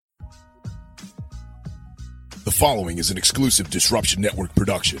The following is an exclusive Disruption Network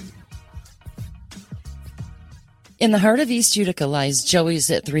production. In the heart of East Utica lies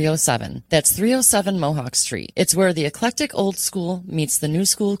Joey's at 307. That's 307 Mohawk Street. It's where the eclectic old school meets the new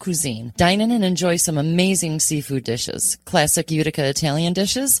school cuisine. Dine in and enjoy some amazing seafood dishes, classic Utica Italian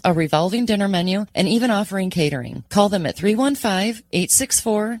dishes, a revolving dinner menu, and even offering catering. Call them at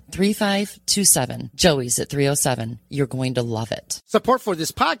 315-864-3527. Joey's at 307. You're going to love it. Support for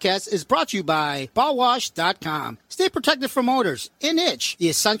this podcast is brought to you by BallWash.com. Stay protected from odors and itch, the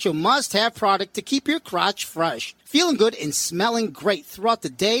essential must-have product to keep your crotch fresh. Feeling good and smelling great throughout the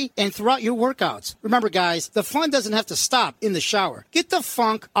day and throughout your workouts. Remember, guys, the fun doesn't have to stop in the shower. Get the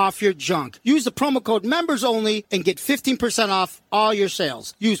funk off your junk. Use the promo code MEMBERSONLY and get 15% off all your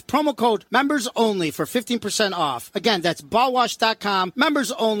sales. Use promo code MEMBERSONLY for 15% off. Again, that's ballwash.com,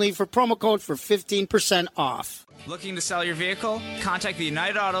 members only for promo code for 15% off. Looking to sell your vehicle? Contact the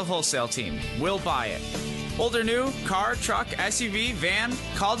United Auto Wholesale Team. We'll buy it. Old or new, car, truck, SUV, van,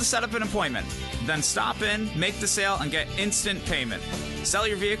 call to set up an appointment. Then stop in, make the sale, and get instant payment. Sell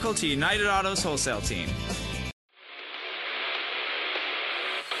your vehicle to United Auto's Wholesale Team.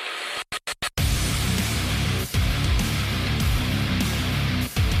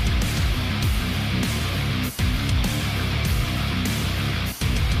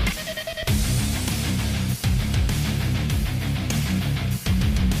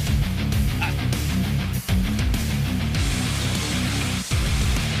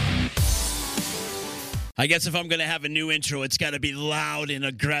 I guess if I'm going to have a new intro, it's got to be loud and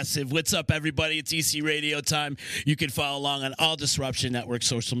aggressive. What's up, everybody? It's EC Radio time. You can follow along on all Disruption Network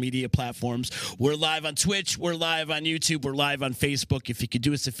social media platforms. We're live on Twitch. We're live on YouTube. We're live on Facebook. If you could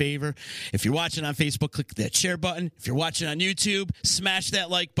do us a favor, if you're watching on Facebook, click that share button. If you're watching on YouTube, smash that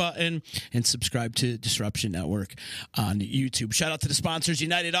like button and subscribe to Disruption Network on YouTube. Shout out to the sponsors,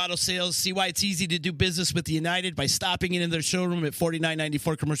 United Auto Sales. See why it's easy to do business with United by stopping in their showroom at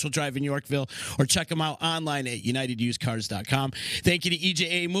 4994 Commercial Drive in Yorkville, or check them out online at unitedusedcars.com. Thank you to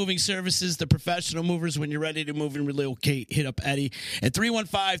EJA Moving Services, the professional movers. When you're ready to move and relocate, hit up Eddie at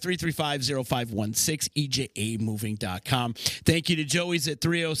 315-335-0516, ejamoving.com. Thank you to Joey's at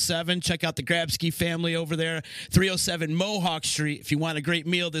 307. Check out the Grabski family over there, 307 Mohawk Street. If you want a great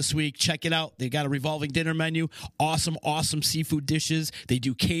meal this week, check it out. They got a revolving dinner menu, awesome seafood dishes. They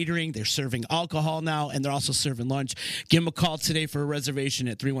do catering. They're serving alcohol now, and they're also serving lunch. Give them a call today for a reservation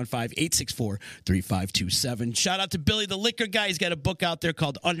at 315-864-3527. Shout out to Billy the Liquor Guy. He's got a book out there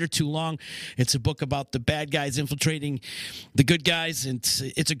called Under Too Long. It's a book about the bad guys infiltrating the good guys. And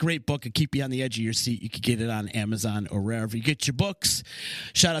it's a great book. It'll keep you on the edge of your seat. You can get it on Amazon or wherever you get your books.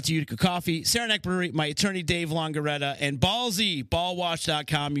 Shout out to Utica Coffee, Saranac Brewery, my attorney Dave Longaretta, and Ballsy,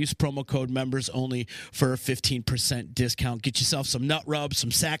 ballwash.com. Use promo code members only for a 15% discount. Get yourself some nut rub,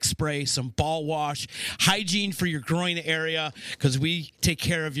 some sack spray, some ball wash, hygiene for your groin area, because we take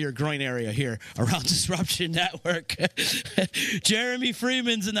care of your groin area here around Disruption Network. Jeremy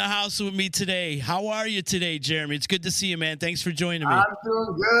Freeman's in the house with me today. How are you today, Jeremy? It's good to see you, man. Thanks for joining me. I'm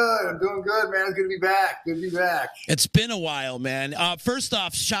doing good, man. It's good to be back. It's been a while, man. First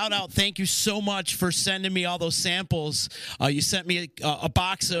off, shout out. Thank you so much for sending me all those samples. You sent me a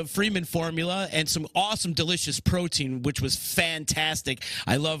box of Freeman formula and some awesome, delicious protein, which was fantastic.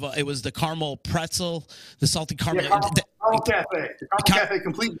 I love it. Was the caramel pretzel, the salty caramel. Yeah, Caramel Cafe. The Caramel Cafe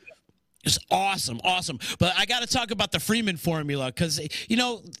complete. It's awesome. But I got to talk about the Freeman formula because,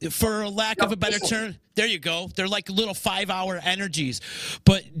 for lack of a better term, there you go. They're like little 5-hour energies.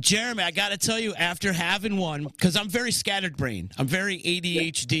 But, Jeremy, I got to tell you, after having one, because I'm very scattered brain. I'm very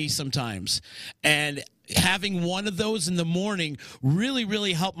ADHD sometimes. And having one of those in the morning really,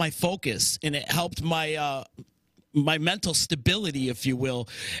 really helped my focus. And it helped my mental stability, if you will,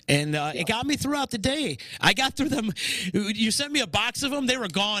 and it got me throughout the day. I got through them. You sent me a box of them; they were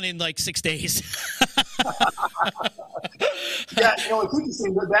gone in like 6 days. Yeah, it's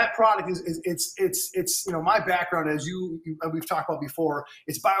interesting. That product it's my background, as we've talked about before.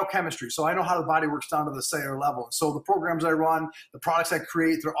 It's biochemistry, so I know how the body works down to the cellular level. So the programs I run, the products I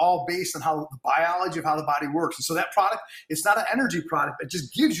create, they're all based on how the biology of how the body works. And so that product, it's not an energy product; it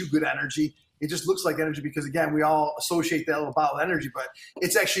just gives you good energy. It just looks like energy because, again, we all associate that with energy, but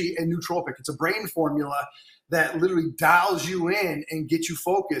it's actually a nootropic. It's a brain formula that literally dials you in and gets you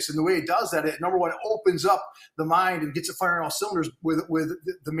focused. And the way it does that, number one, it opens up the mind and gets it firing all cylinders with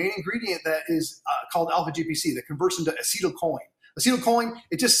the main ingredient that is called alpha-GPC that converts into acetylcholine. Acetylcholine,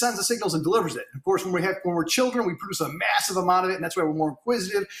 it just sends the signals and delivers it. Of course, when we're children, we produce a massive amount of it, and that's why we're more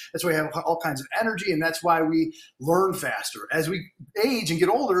inquisitive. That's why we have all kinds of energy, and that's why we learn faster. As we age and get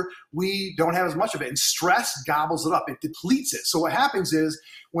older, we don't have as much of it, and stress gobbles it up. It depletes it. So what happens is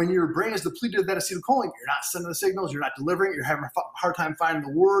when your brain is depleted of that acetylcholine, you're not sending the signals, you're not delivering, you're having a hard time finding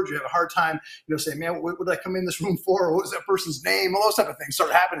the words, you have a hard time, saying, man, what did I come in this room for? What was that person's name? All those type of things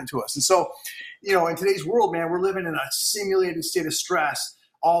start happening to us. And so, in today's world, man, we're living in a simulated state of stress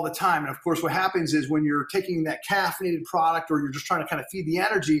all the time. And of course, what happens is when you're taking that caffeinated product or you're just trying to kind of feed the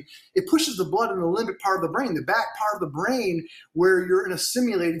energy, it pushes the blood in the limbic part of the brain, the back part of the brain where you're in a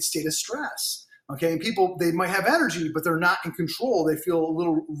simulated state of stress. Okay, and people, they might have energy, but they're not in control. They feel a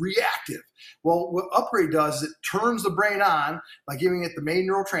little reactive. Well, what Upgrade does is it turns the brain on by giving it the main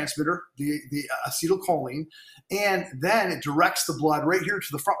neurotransmitter, the acetylcholine, and then it directs the blood right here to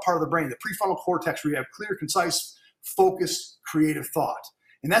the front part of the brain, the prefrontal cortex, where you have clear, concise, focused, creative thought.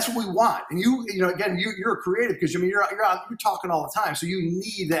 And that's what we want. And you're a creative because you're talking all the time, so you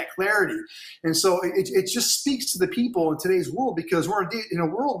need that clarity. And so it just speaks to the people in today's world because we're in a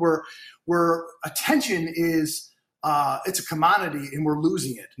world where attention is it's a commodity and we're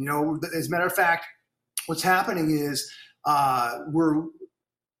losing it. As a matter of fact, what's happening is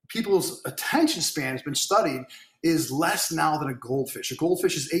people's attention span has been studied is less now than a goldfish. A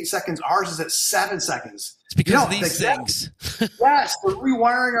goldfish is 8 seconds. Ours is at 7 seconds. It's because of these things. Yes, we're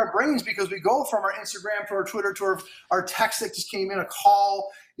rewiring our brains because we go from our Instagram to our Twitter to our text that just came in, a call,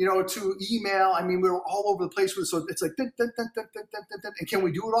 to email. I mean, we're all over the place with it. So it's like, and can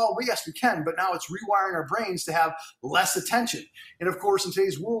we do it all? Well, yes, we can. But now it's rewiring our brains to have less attention. And of course, in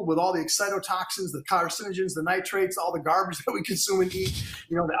today's world, with all the excitotoxins, the carcinogens, the nitrates, all the garbage that we consume and eat,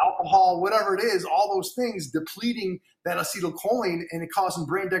 the alcohol, whatever it is, all those things depleting that acetylcholine and it causing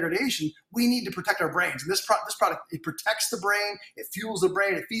brain degradation, we need to protect our brains. And this product, it protects the brain, it fuels the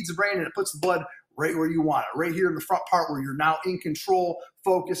brain, it feeds the brain, and it puts the blood right where you want it, right here in the front part where you're now in control,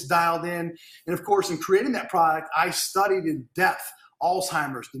 focused, dialed in. And of course, in creating that product, I studied in depth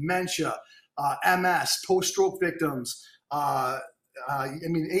Alzheimer's, dementia, MS, post-stroke victims, ADD,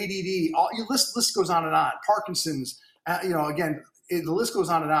 list goes on and on, Parkinson's, the list goes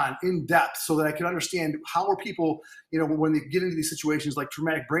on and on in depth so that I can understand how are people, when they get into these situations like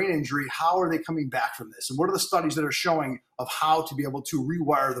traumatic brain injury, how are they coming back from this? And what are the studies that are showing of how to be able to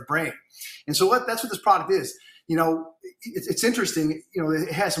rewire the brain? And so that's what this product is. It's interesting,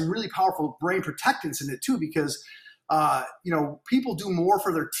 it has some really powerful brain protectants in it too, because, people do more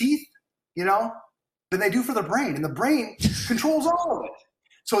for their teeth, than they do for their brain. And the brain controls all of it.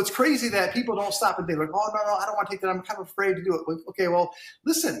 So it's crazy that people don't stop and think like, oh, no, I don't want to take that. I'm kind of afraid to do it. Okay, well,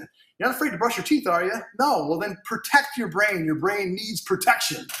 listen, you're not afraid to brush your teeth, are you? No. Well, then protect your brain. Your brain needs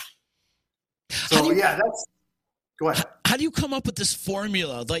protection. So, go ahead. How do you come up with this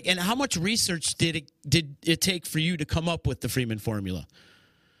formula? And how much research did it take for you to come up with the Freeman formula?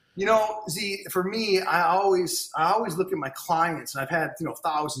 Z, for me, I always look at my clients, and I've had,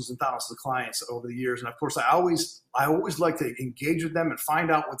 thousands and thousands of clients over the years. And of course, I always like to engage with them and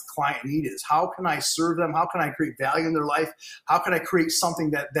find out what the client need is. How can I serve them? How can I create value in their life? How can I create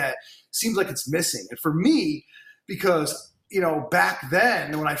something that seems like it's missing? And for me, because, back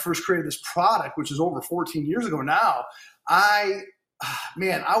then when I first created this product, which is over 14 years ago now, I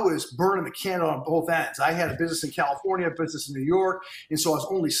was burning the candle on both ends. I had a business in California, a business in New York, and so I was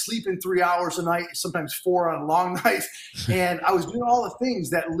only sleeping 3 hours a night, sometimes 4 on a long night, and I was doing all the things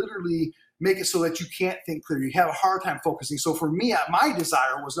that literally make it so that you can't think clearly. You have a hard time focusing. So for me, my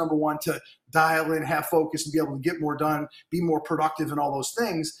desire was, number one, to dial in, have focus, and be able to get more done, be more productive, and all those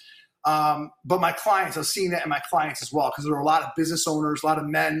things. But my clients, I was seeing that in my clients as well, because there were a lot of business owners, a lot of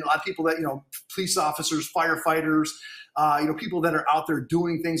men, a lot of people that, police officers, firefighters, people that are out there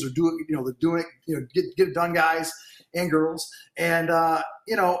doing things or they're doing it, get it done, guys and girls. And,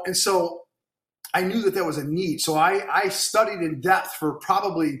 and so I knew that was a need. So I studied in depth for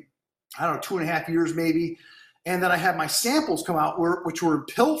probably, 2.5 years maybe. And then I had my samples come out which were in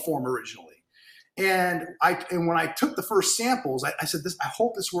pill form originally. And when I took the first samples, I said, I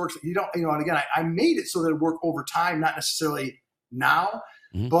hope this works. And again, I made it so that it would work over time, not necessarily now,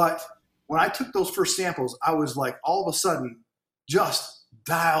 but when I took those first samples, I was like, all of a sudden, just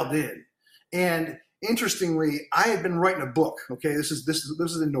dialed in. And interestingly, I had been writing a book. Okay, this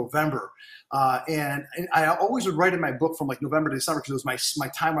is in November, and I always would write in my book from like November to December because it was my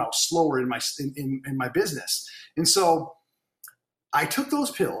time when I was slower in my business. And so I took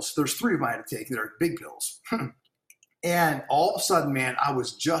those pills. There's 3 of them I had to take. They're big pills. And all of a sudden, man, I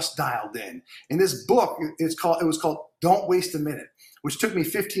was just dialed in. And this book, it was called Don't Waste a Minute. which took me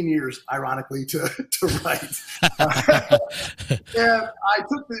 15 years, ironically, to write. And I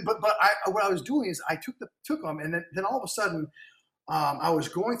took what I was doing is I took them, and then all of a sudden, I was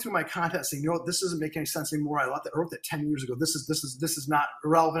going through my content saying, this doesn't make any sense anymore. I wrote that 10 years ago. This is not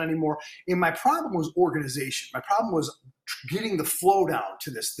relevant anymore. And my problem was organization. My problem was getting the flow down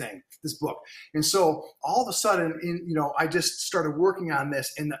to this book. And so all of a sudden, I just started working on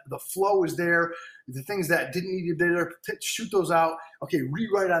this, and the flow was there. The things that didn't need to be there, shoot those out. Okay,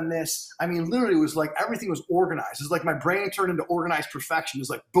 rewrite on this. I mean, literally, it was like everything was organized. It's like my brain turned into organized perfection. It was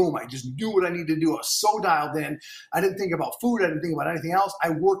like, boom, I just knew what I needed to do. I was so dialed in. I didn't think about food. I didn't think about anything else. I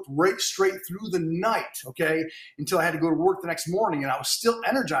worked right straight through the night, okay, until I had to go to work the next morning. And I was still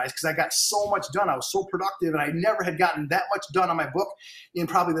energized because I got so much done. I was so productive, and I never had gotten that much done on my book in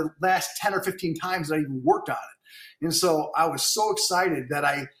probably the last 10 or 15 times that I even worked on it. And so I was so excited that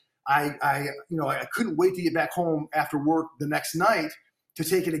I couldn't wait to get back home after work the next night to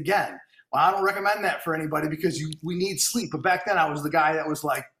take it again. Well, I don't recommend that for anybody because we need sleep. But back then I was the guy that was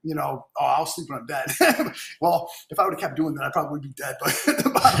like, I'll sleep when I'm dead. Well, if I would have kept doing that, I probably would be dead. But the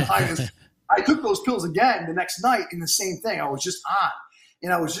bottom line is I took those pills again the next night and the same thing. I was just on.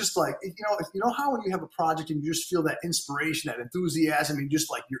 And I was just like, how when you have a project and you just feel that inspiration, that enthusiasm, and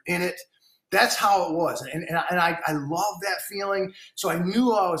just like you're in it. That's how it was. And I love that feeling. So I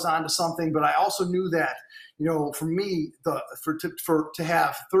knew I was onto something, but I also knew that, for me, to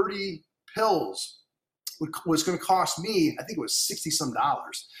have 30 pills was going to cost me, I think it was $60 some. I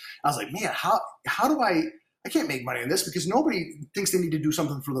was like, man, how do I can't make money on this because nobody thinks they need to do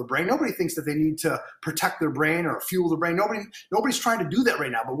something for their brain. Nobody thinks that they need to protect their brain or fuel their brain. Nobody's trying to do that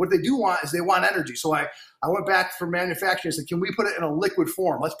right now. But what they do want is they want energy. So I went back for manufacturing and said, can we put it in a liquid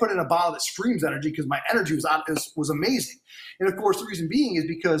form? Let's put it in a bottle that streams energy because my energy was amazing. And of course, the reason being is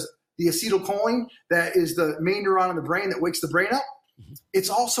because the acetylcholine, that is the main neuron in the brain that wakes the brain up. It's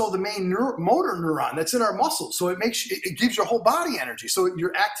also the main motor neuron that's in our muscles. So it gives your whole body energy. So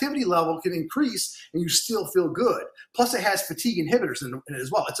your activity level can increase and you still feel good. Plus it has fatigue inhibitors in it as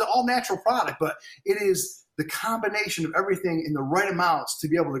well. It's an all natural product, but it is the combination of everything in the right amounts to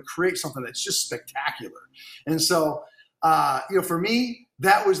be able to create something that's just spectacular. And so, for me,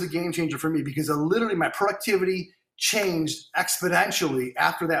 that was the game changer for me because literally my productivity changed exponentially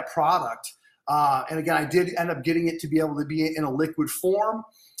after that product. And again, I did end up getting it to be able to be in a liquid form.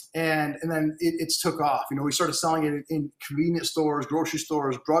 And then it took off. We started selling it in convenience stores, grocery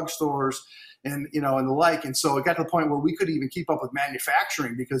stores, drug stores, and the like. And so it got to the point where we couldn't even keep up with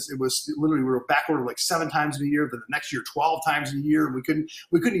manufacturing because it was literally, we were backordered like 7 times in a year, then the next year 12 times in a year. And we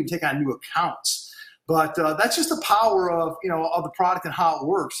couldn't even take on new accounts. But that's just the power of the product and how it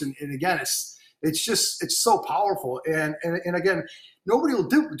works. And again, it's so powerful. And again, nobody will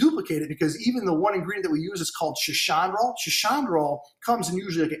duplicate it because even the one ingredient that we use is called Shishandrol. Shishandrol comes in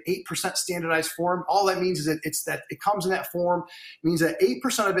usually like an 8% standardized form. All that means is that it comes in that form. It means that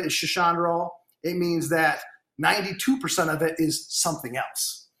 8% of it is Shishandrol. It means that 92% of it is something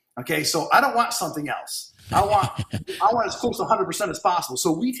else. Okay, so I don't want something else. I want as close to 100% as possible.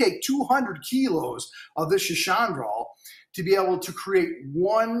 So we take 200 kilos of this Shishandrol to be able to create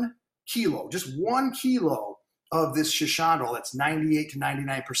 1 kilo, just 1 kilo of this Shishandrol that's 98 to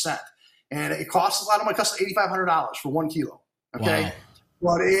 99%. And it costs a lot of money. It costs $8,500 for 1 kilo. Okay.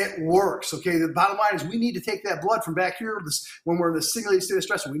 Wow. But it works. Okay. The bottom line is we need to take that blood from back here when we're in the simulated state of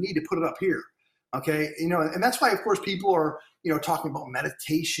stress, we need to put it up here. Okay. And that's why, of course, people are, talking about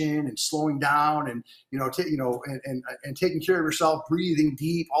meditation and slowing down and, and taking care of yourself, breathing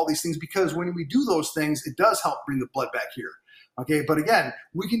deep, all these things, because when we do those things, it does help bring the blood back here. Okay, but again,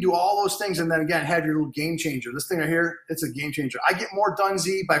 we can do all those things and then again have your little game changer. This thing right here, it's a game changer. I get more done,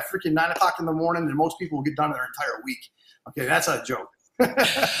 Z, by freaking 9 o'clock in the morning than most people will get done in their entire week. Okay, that's a joke.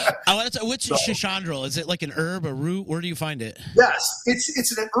 Which is Shishandrol? Is it like an herb, a root? Where do you find it? Yes,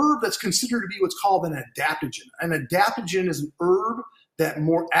 it's an herb that's considered to be what's called an adaptogen. An adaptogen is an herb that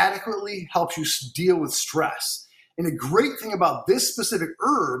more adequately helps you deal with stress. And the great thing about this specific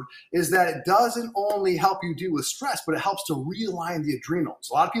herb is that it doesn't only help you deal with stress, but it helps to realign the adrenals.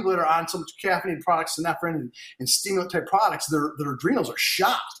 A lot of people that are on so much caffeinated products, synephrine and stimulant type products, their adrenals are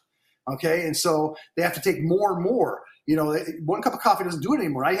shot. Okay, and so they have to take more and more. 1 cup of coffee doesn't do it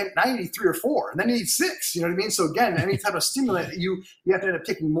anymore. Now you need 3 or 4, and then you need 6. You know what I mean? So again, any type of stimulant you have to end up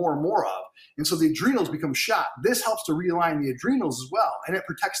taking more and more of. And so the adrenals become shot. This helps to realign the adrenals as well, and it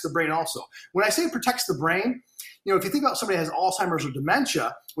protects the brain also. When I say it protects the brain, if you think about somebody who has Alzheimer's or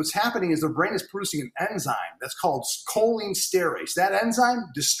dementia, what's happening is their brain is producing an enzyme that's called cholinesterase. That enzyme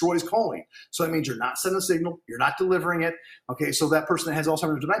destroys choline. So that means you're not sending a signal, you're not delivering it. Okay, so that person that has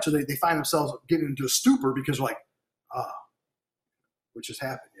Alzheimer's or dementia, they find themselves getting into a stupor because they're like, what just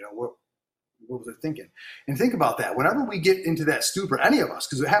happened? What was I thinking? And think about that. Whenever we get into that stupor, any of us,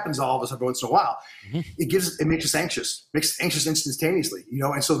 because it happens to all of us every once in a while, it makes us anxious, instantaneously,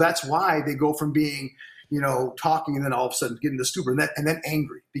 and so that's why they go from being, talking and then all of a sudden get into stupor and then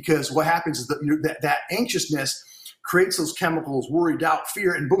angry, because what happens is that anxiousness creates those chemicals, worry, doubt,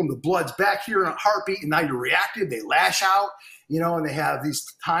 fear, and boom, the blood's back here in a heartbeat, and now you're reactive. They lash out, and they have these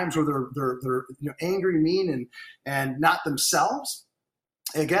times where they're angry, mean, and not themselves.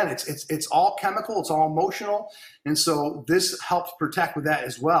 Again, it's all chemical, it's all emotional, and so this helps protect with that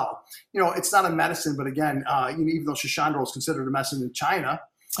as well. It's not a medicine, but again, even though Shishandro is considered a medicine in China,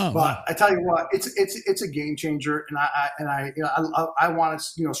 I tell you what, it's a game changer, and I want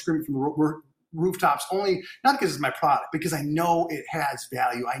to scream from the rooftops, only not because it's my product, because I know it has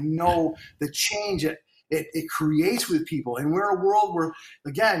value. I know the change it creates with people, and we're a world where,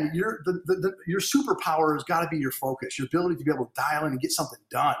 again, your superpower has got to be your focus, your ability to be able to dial in and get something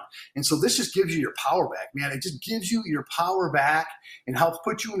done. And so this just gives you your power back, man. It just gives you your power back and helps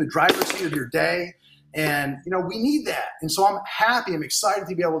put you in the driver's seat of your day. And, we need that. And so I'm happy, I'm excited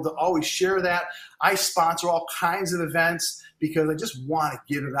to be able to always share that. I sponsor all kinds of events because I just want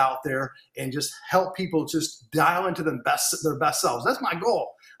to get it out there and just help people just dial into their best selves. That's my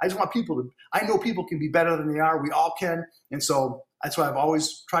goal. I just want I know people can be better than they are. We all can. And so that's what I've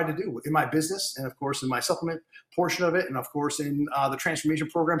always tried to do in my business, and of course in my supplement portion of it, and of course in the transformation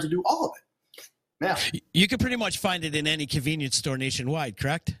programs to do all of it. Yeah. You can pretty much find it in any convenience store nationwide,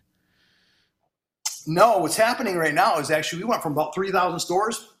 correct? No, what's happening right now is actually we went from about 3,000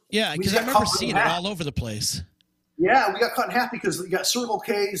 stores. Yeah, because I remember seeing it all over the place. Yeah, we got cut in half because you got Circle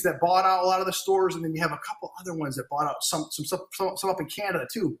K's that bought out a lot of the stores, and then you have a couple other ones that bought out some up in Canada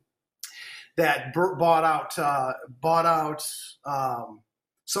too, that bought out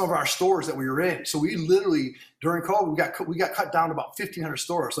some of our stores that we were in. So we literally during COVID we got cut down to about 1,500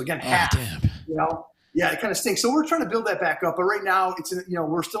 stores. So again, half. Damn. Yeah, it kind of stinks. So we're trying to build that back up, but right now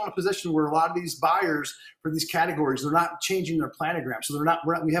we're still in a position where a lot of these buyers for these categories, they're not changing their planogram, so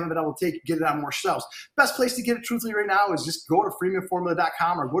we haven't been able to get it on more shelves. Best place to get it, truthfully, right now is just go to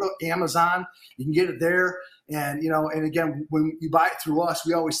freemanformula.com or go to Amazon. You can get it there, and and again, when you buy it through us,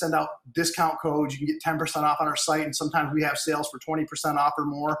 we always send out discount codes. You can get 10% off on our site, and sometimes we have sales for 20% off or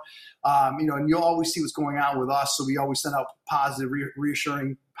more. And you'll always see what's going on with us, so we always send out positive,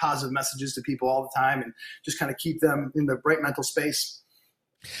 reassuring, positive messages to people all the time, and just kind of keep them in the right mental space.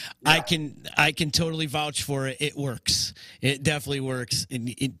 Yeah. I can totally vouch for it. It works. It definitely works. And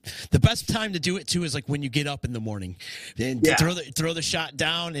the best time to do it too is like when you get up in the morning and throw the shot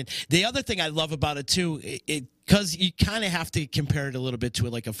down. And the other thing I love about it too, because you kind of have to compare it a little bit to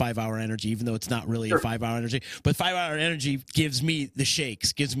like a 5-hour energy, even though it's not really a 5-hour energy. But 5-hour energy gives me the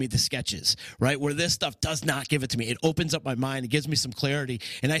shakes, gives me the sketches, right? Where this stuff does not give it to me. It opens up my mind. It gives me some clarity,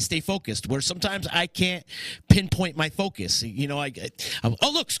 and I stay focused. Where sometimes I can't pinpoint my focus.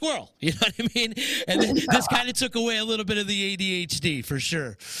 Oh, look, squirrel. You know what I mean? And this kind of took away a little bit of the ADHD for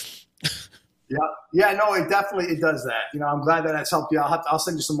sure. Yeah, no, it does that. I'm glad that that's helped you. I'll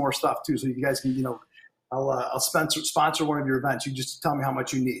send you some more stuff too, so you guys can, I'll sponsor one of your events. You just tell me how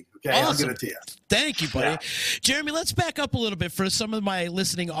much you need. Okay, awesome. I'll give it to you. Thank you, buddy. Yeah. Jeremy, let's back up a little bit for some of my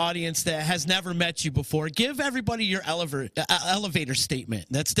listening audience that has never met you before. Give everybody your elevator statement.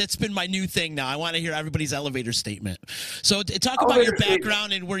 That's been my new thing now. I want to hear everybody's elevator statement. So talk about your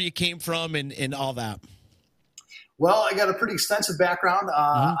background and where you came from and all that. Well, I got a pretty extensive background.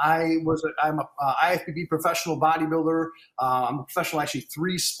 I'm a IFBB professional bodybuilder. I'm a professional, actually,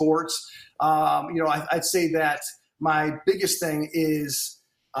 3 sports. I'd say that my biggest thing is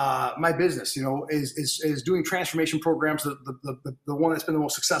my business. Is doing transformation programs. The one that's been the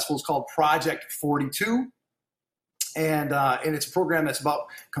most successful is called Project 42. And it's a program that's about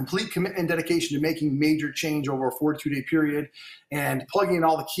complete commitment and dedication to making major change over a 42-day period and plugging in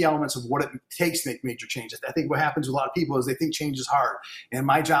all the key elements of what it takes to make major changes. I think what happens with a lot of people is they think change is hard. And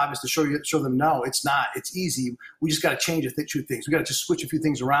my job is to show them, no, it's not. It's easy. We just got to change a few things. We got to just switch a few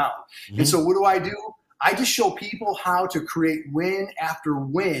things around. Mm-hmm. And so what do? I just show people how to create win after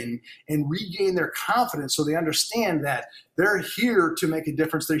win and regain their confidence so they understand that they're here to make a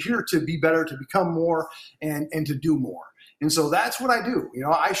difference. They're here to be better, to become more, and to do more. And so that's what I do.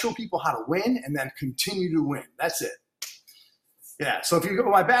 I show people how to win and then continue to win. That's it. Yeah. So if you go to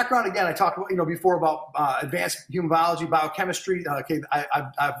my background, again, I talked about, before about advanced human biology, biochemistry.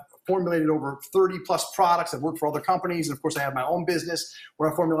 I've formulated over 30 plus products. I've worked for other companies. And of course I have my own business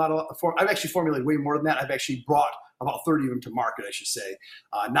where I've actually formulated way more than that. I've actually brought about 30 of them to market, I should say,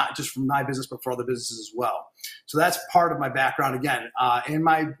 not just from my business, but for other businesses as well. So that's part of my background. Again, in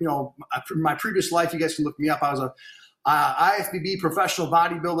my previous life, you guys can look me up. I was IFBB professional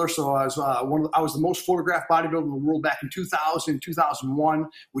bodybuilder. So I was the most photographed bodybuilder in the world back in 2000, 2001,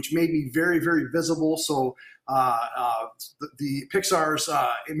 which made me very, very visible. So the Pixar's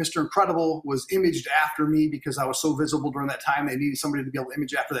Mr. Incredible was imaged after me because I was so visible during that time. They needed somebody to be able to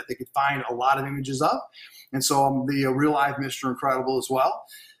image after that they could find a lot of images of. And so I'm the real life Mr. Incredible as well.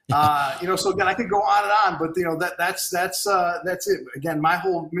 So again, I could go on and on, but that's it. Again, my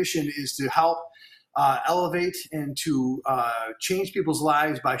whole mission is to help elevate and to change people's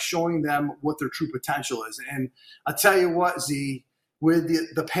lives by showing them what their true potential is. And I'll tell you what, Z,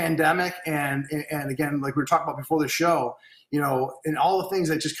 with the pandemic and again, like we were talking about before the show, and all the things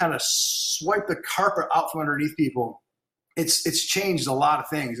that just kind of swipe the carpet out from underneath people, it's changed a lot of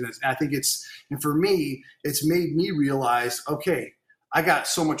things. And I think and for me, it's made me realize, okay, I got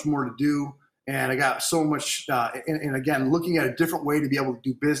so much more to do. And I got so much, and again, looking at a different way to be able to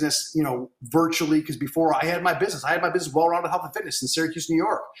do business, virtually. Because before I had my business Well-Rounded Health and Fitness in Syracuse, New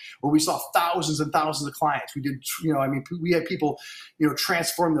York, where we saw thousands and thousands of clients. We did, we had people,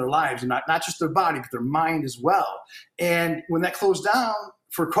 transform their lives, and not just their body, but their mind as well. And when that closed down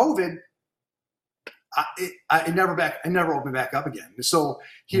for COVID, I never opened back up again. So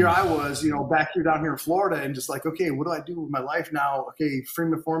here I was, back here down here in Florida, and just like, okay, what do I do with my life now? Okay,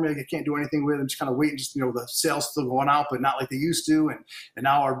 Freeman Formula, I can't do anything with. I'm just kind of waiting. Just the sales still going out, but not like they used to. And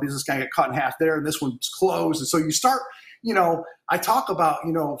now our business kind of got cut in half there, and this one's closed. And so you start, I talk about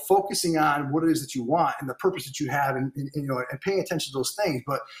focusing on what it is that you want and the purpose that you have, and paying attention to those things.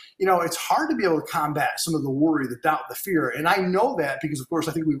 But it's hard to be able to combat some of the worry, the doubt, the fear. And I know that because, of course,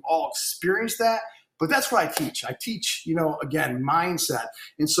 I think we've all experienced that. But that's what I teach. I teach, again, mindset.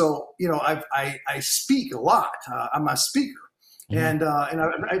 And so, I speak a lot. I'm a speaker. Mm-hmm.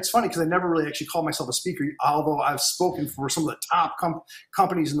 And it's funny because I never really actually call myself a speaker, although I've spoken for some of the top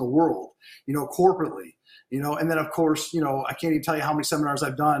companies in the world, corporately, and then, of course, I can't even tell you how many seminars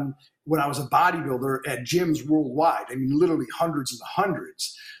I've done when I was a bodybuilder at gyms worldwide. I mean, literally hundreds and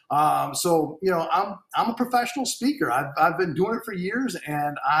hundreds. So, I'm a professional speaker. I've been doing it for years,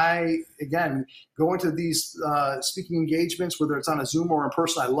 and I, again, go into these speaking engagements, whether it's on a Zoom or in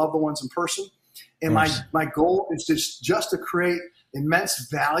person. I love the ones in person. And my goal is just to create immense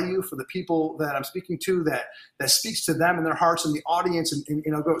value for the people that I'm speaking to, that speaks to them in their hearts and the audience. And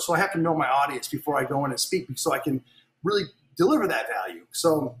so I have to know my audience before I go in and speak, so I can really deliver that value.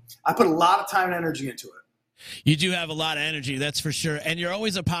 So I put a lot of time and energy into it. You do have a lot of energy, that's for sure. And you're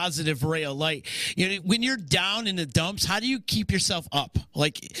always a positive ray of light. When you're down in the dumps, how do you keep yourself up?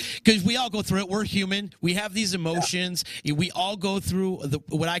 Because we all go through it. We're human. We have these emotions. Yeah. We all go through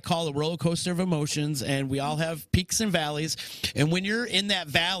what I call a roller coaster of emotions, and we all have peaks and valleys. And when you're in that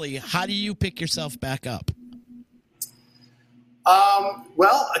valley, how do you pick yourself back up?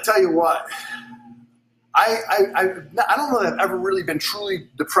 Well, I tell you what. I don't know that I've ever really been truly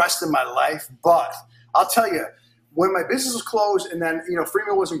depressed in my life, but I'll tell you, when my business was closed and then,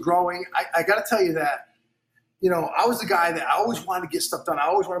 Freeman wasn't growing, I got to tell you that, I was the guy that I always wanted to get stuff done. I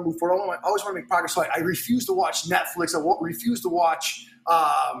always want to move forward. I always want to make progress. So I refused to watch Netflix. I refused to watch,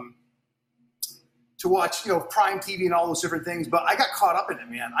 Prime TV and all those different things. But I got caught up in it,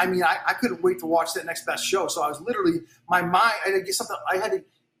 man. I mean, I couldn't wait to watch that next best show. So I was literally, my mind, I had to get something, I had to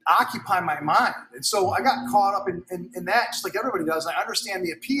occupy my mind. And so I got caught up in that, just like everybody does. I understand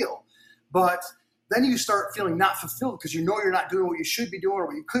the appeal. But then you start feeling not fulfilled because you're not doing what you should be doing or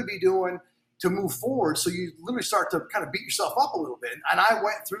what you could be doing to move forward. So you literally start to kind of beat yourself up a little bit. And I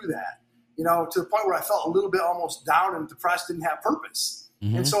went through that, to the point where I felt a little bit almost down and depressed, didn't have purpose.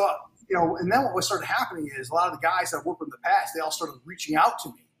 Mm-hmm. And so, and then what started happening is a lot of the guys that I've worked with in the past, they all started reaching out to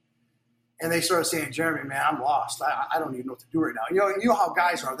me. And they started saying, Jeremy, man, I'm lost. I don't even know what to do right now. You know how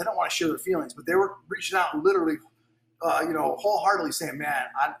guys are. They don't want to share their feelings, but they were reaching out and literally wholeheartedly saying, man,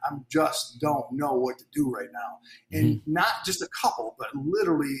 I just don't know what to do right now. And not just a couple, but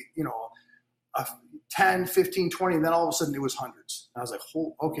literally, 10, 15, 20, and then all of a sudden it was hundreds. And I was like,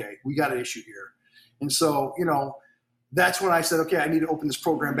 okay, we got an issue here. And so, that's when I said, okay, I need to open this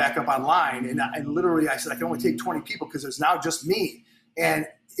program back up online. And literally I said, I can only take 20 people because it's now just me. And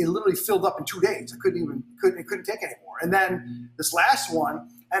it literally filled up in 2 days. I couldn't take anymore. And then this last one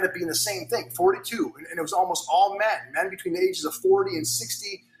ended up being the same thing, 42. And it was almost all men between the ages of 40 and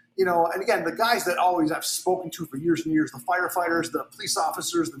 60. And again, the guys that always I've spoken to for years and years, the firefighters, the police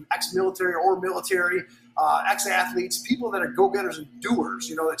officers, the ex-military or military, ex-athletes, people that are go-getters and doers,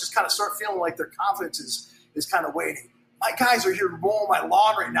 that just kind of start feeling like their confidence is kind of waning. My guys are here mowing my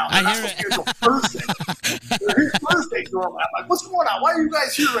lawn right now. They're not supposed to be here until Thursday. They're here Thursday. So I'm like, what's going on? Why are you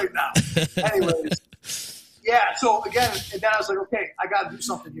guys here right now? Anyways, Yeah. So again, and then I was like, okay, I got to do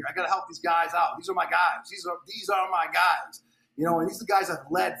something here. I got to help these guys out. These are my guys. These are my guys. And these are the guys I've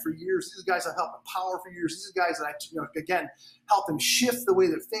led for years. These are the guys I've helped empower for years. These are the guys that I, again, help them shift the way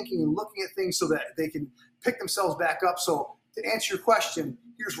they're thinking and looking at things so that they can pick themselves back up. So to answer your question,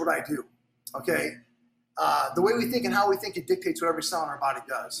 here's what I do. Okay. The way we think and how we think, it dictates what every cell in our body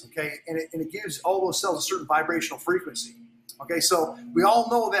does. Okay. And it gives all those cells a certain vibrational frequency. Okay. So we all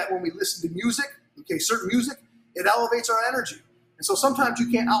know that when we listen to music, certain music, it elevates our energy. And so sometimes you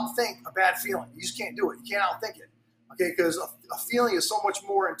can't outthink a bad feeling. You just can't do it. You can't outthink it. Okay, because a feeling is so much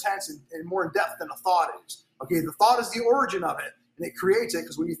more intense and more in depth than a thought is. Okay, the thought is the origin of it, and it creates it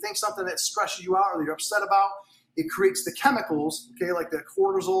because when you think something that stresses you out or that you're upset about, it creates the chemicals, like the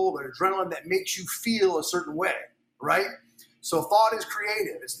cortisol, the adrenaline that makes you feel a certain way, right? So thought is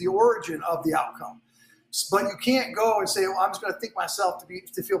creative. It's the origin of the outcome. But you can't go and say, well, I'm just going to think myself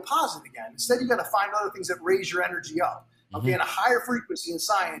to feel positive again. Instead, you got to find other things that raise your energy up. Okay, and a higher frequency in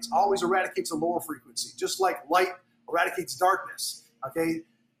science always eradicates a lower frequency, just like light eradicates darkness. Okay,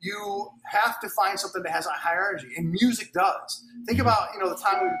 you have to find something that has a higher energy, and music does. Think about the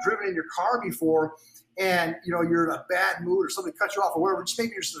time when you've driven in your car before, and you're in a bad mood, or somebody cut you off, or whatever. Just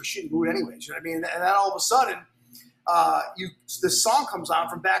maybe you're just in a shitty mood, anyways. You know what I mean? And then all of a sudden, this song comes on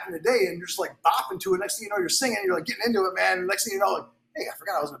from back in the day, and you're just like bopping to it. Next thing you know, you're singing, you're like getting into it, man. And next thing you know, like, hey, I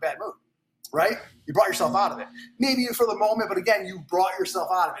forgot I was in a bad mood. Right? You brought yourself out of it. Maybe for the moment, but again, you brought yourself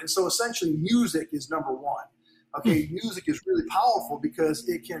out of it. And so essentially, music is number one. Okay, music is really powerful because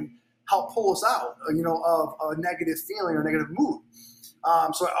it can help pull us out, of a negative feeling or negative mood.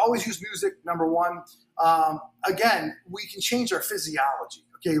 So I always use music, number one. Again, we can change our physiology.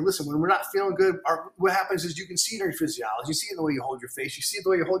 Okay, listen, when we're not feeling good, what happens is you can see it in your physiology. You see it in the way you hold your face. You see it the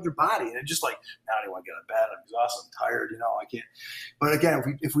way you hold your body. And it's just like, I don't even want to get out of bed. I'm exhausted. I'm tired. I can't. But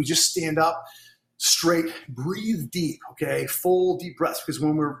again, if we just stand up straight, breathe deep, okay, full deep breaths. Because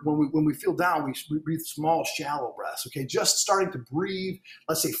when we feel down, we breathe small, shallow breaths. Okay, just starting to breathe,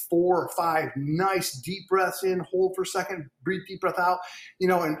 let's say 4 or 5 nice deep breaths in, hold for a second, breathe deep breath out,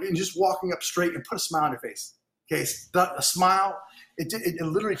 and just walking up straight and put a smile on your face. Okay, a smile. It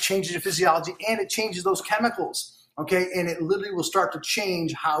literally changes your physiology and it changes those chemicals, okay? And it literally will start to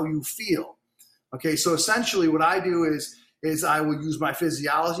change how you feel, okay? So essentially what I do is I will use my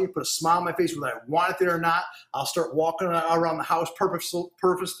physiology, put a smile on my face whether I want it there or not. I'll start walking around the house purposeful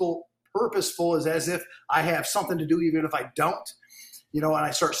as if I have something to do even if I don't, and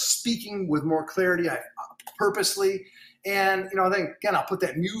I start speaking with more clarity purposely. And, then again, I'll put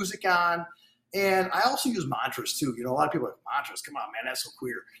that music on. And I also use mantras too. A lot of people are like, mantras, come on, man, that's so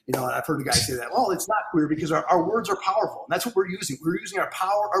queer. And I've heard the guys say that. Well, it's not queer because our words are powerful. And that's what we're using. We're using our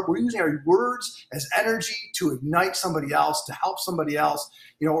power, we're using our words as energy to ignite somebody else, to help somebody else,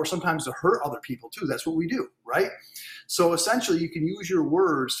 or sometimes to hurt other people too. That's what we do, right? So essentially you can use your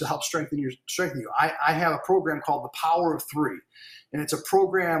words to help strengthen you. I have a program called The Power of 3. And it's a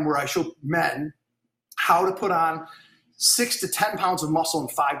program where I show men how to put on 6 to 10 pounds of muscle in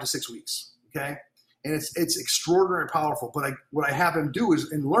 5 to 6 weeks. Okay, and it's extraordinarily powerful. But what I have them do is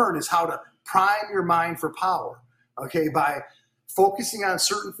how to prime your mind for power. Okay, by focusing on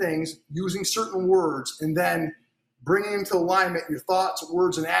certain things, using certain words, and then bringing into alignment your thoughts,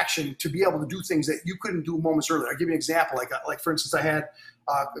 words, and action to be able to do things that you couldn't do moments earlier. I'll give you an example. Like for instance,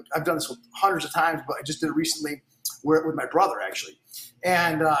 I've done this hundreds of times, but I just did it recently with my brother actually,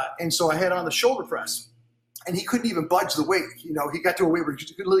 and so I had on the shoulder press. And he couldn't even budge the weight. He got to a weight where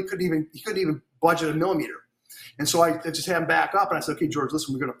he couldn't even budge it a millimeter. And so I just had him back up, and I said, okay, George,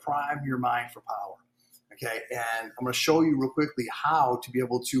 listen, we're going to prime your mind for power. Okay, and I'm going to show you real quickly how to be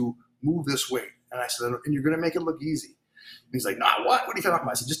able to move this weight. And I said, and you're going to make it look easy. And he's like, nah, what? What are you talking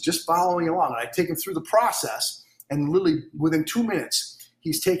about? I said, just following along. And I take him through the process, and literally within 2 minutes,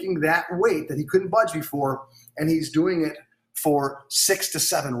 he's taking that weight that he couldn't budge before, and he's doing it for 6 to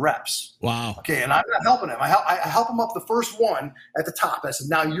 7 reps. Wow. Okay, and I'm not helping him. I help him up the first one at the top. I said,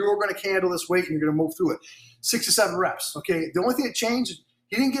 now you're going to handle this weight and you're going to move through it. 6 to 7 reps. Okay, the only thing that changed,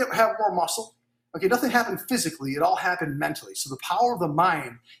 he didn't have more muscle. Okay, nothing happened physically. It all happened mentally. So the power of the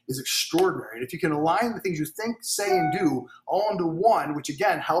mind is extraordinary. And if you can align the things you think, say, and do all into one, which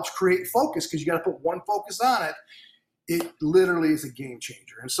again helps create focus because you got to put one focus on it, it literally is a game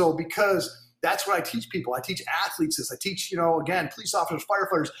changer. And so because that's what I teach people. I teach athletes this. I teach, again, police officers,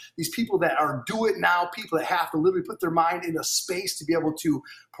 firefighters, these people that are do it now, people that have to literally put their mind in a space to be able to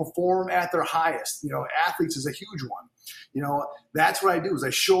perform at their highest. Athletes is a huge one. That's what I do is I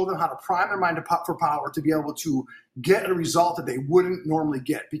show them how to prime their mind for power to be able to get a result that they wouldn't normally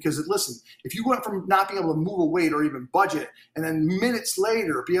get. Because listen, if you went from not being able to move a weight or even budget, and then minutes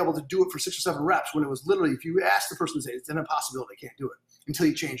later be able to do it for 6 or 7 reps, when it was literally, if you ask the person to say it's an impossibility, they can't do it until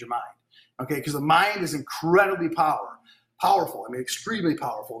you change your mind. Okay, because the mind is incredibly powerful. I mean, extremely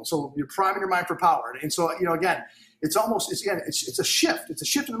powerful. And so you're priming your mind for power. And so, again, it's a shift. It's a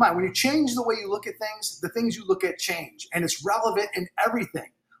shift in the mind. When you change the way you look at things, the things you look at change. And it's relevant in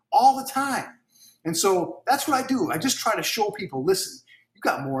everything, all the time. And so that's what I do. I just try to show people, listen, you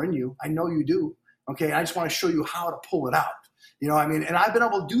got more in you. I know you do. Okay, I just want to show you how to pull it out. And I've been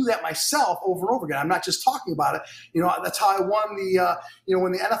able to do that myself over and over again. I'm not just talking about it. That's how I won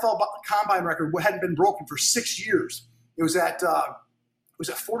when the NFL combine record hadn't been broken for 6 years. It was at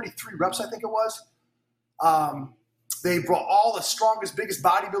 43 reps, I think it was. They brought all the strongest, biggest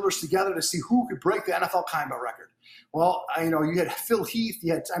bodybuilders together to see who could break the NFL combine record. Well, you had Phil Heath,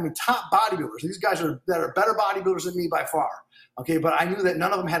 you had, top bodybuilders. These guys that are better bodybuilders than me by far. Okay, but I knew that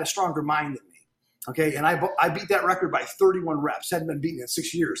none of them had a stronger mind than me. Okay, and I beat that record by 31 reps. Hadn't been beaten in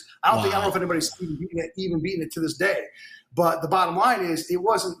 6 years. I don't know if anybody's even beaten it to this day. But the bottom line is, it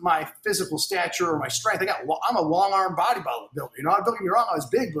wasn't my physical stature or my strength. I'm a long arm bodybuilder. Don't get me wrong, I was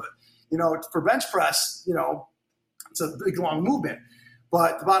big, but for bench press, it's a big long movement.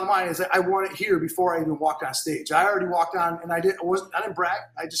 But the bottom line is that I won it here before I even walked on stage. I already walked on, and I didn't brag.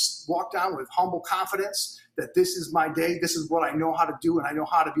 I just walked on with humble confidence that this is my day. This is what I know how to do, and I know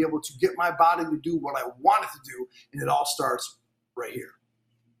how to be able to get my body to do what I want it to do. And it all starts right here.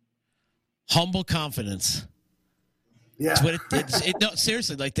 Humble confidence. Yeah. That's what no,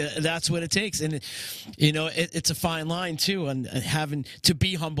 seriously, that's what it takes. And, it's a fine line, too, and having to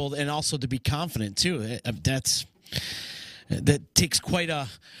be humbled and also to be confident, too. That takes quite a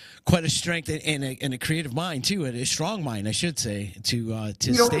strength and a creative mind, too, and a strong mind, I should say, to stay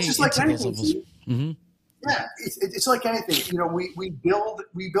into those levels. Mm-hmm. Yeah, it's like anything. We build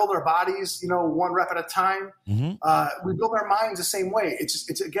our bodies, one rep at a time. Mm-hmm. We build our minds the same way.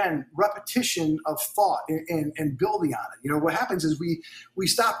 It's again, repetition of thought and building on it. What happens is we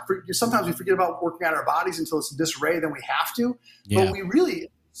stop. Sometimes we forget about working on our bodies until it's in disarray. Then we have to. Yeah. But we really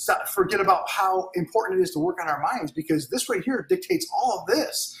forget about how important it is to work on our minds, because this right here dictates all of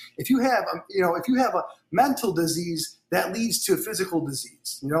this. If you have a mental disease, that leads to a physical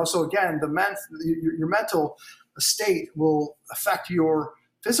disease. So again, your mental state will affect your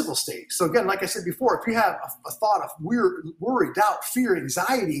physical state. So again, like I said before, if you have a thought of worry, doubt, fear,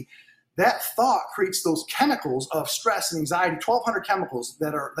 anxiety, that thought creates those chemicals of stress and anxiety, 1,200 chemicals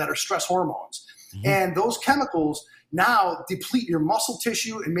that are stress hormones. Mm-hmm. And those chemicals now deplete your muscle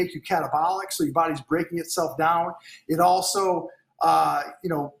tissue and make you catabolic, so your body's breaking itself down. It also,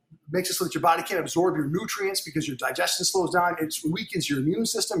 makes it so that your body can't absorb your nutrients because your digestion slows down. It weakens your immune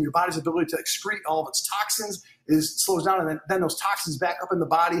system. Your body's ability to excrete all of its toxins slows down, and then those toxins back up in the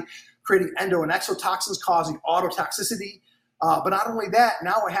body, creating endo and exotoxins, causing autotoxicity. But not only that,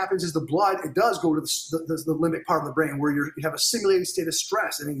 now what happens is the blood, it does go to the limbic part of the brain where you have a simulated state of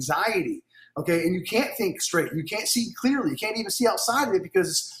stress and anxiety. Okay, and you can't think straight. You can't see clearly. You can't even see outside of it because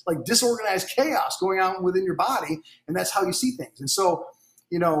it's like disorganized chaos going on within your body, and that's how you see things. And so,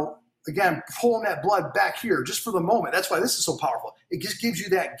 again, pulling that blood back here just for the moment. That's why this is so powerful. It just gives you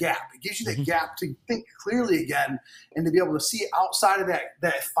that gap. It gives you that gap to think clearly again and to be able to see outside of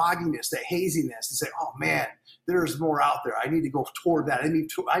that fogginess, that haziness, and say, oh, man, there's more out there. I need to go toward that. I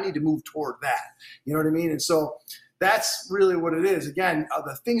need to move toward that. You know what I mean? And so that's really what it is. Again,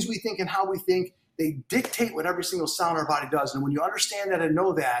 the things we think and how we think, they dictate what every single cell in our body does. And when you understand that and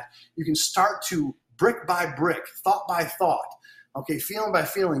know that, you can start to brick by brick, thought by thought, okay, feeling by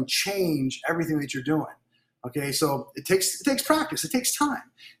feeling, change everything that you're doing. Okay, so it takes practice. It takes time,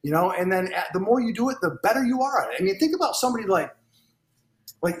 and then the more you do it, the better you are at it. I mean, think about somebody like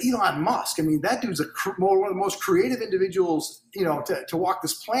Elon Musk. I mean, that dude's one of the most creative individuals, to walk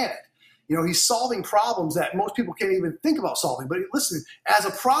this planet. He's solving problems that most people can't even think about solving. But listen, as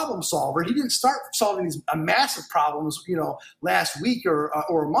a problem solver, he didn't start solving these massive problems, last week or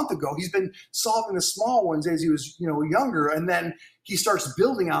a month ago. He's been solving the small ones as he was, younger. And then he starts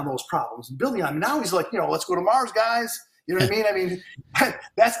building on those problems and building on them. Now he's like, let's go to Mars, guys. You know what I mean? I mean,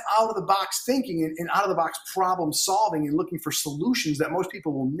 that's out of the box thinking and out of the box problem solving and looking for solutions that most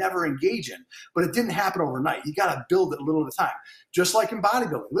people will never engage in. But it didn't happen overnight. You got to build it a little at a time. Just like in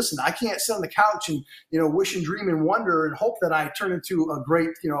bodybuilding. Listen, I can't sit on the couch and, wish and dream and wonder and hope that I turn into a great,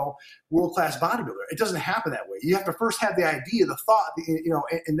 world-class bodybuilder. It doesn't happen that way. You have to first have the idea, the thought,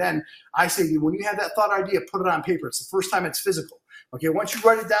 and then I say, when you have that thought idea, put it on paper. It's the first time it's physical. Okay, once you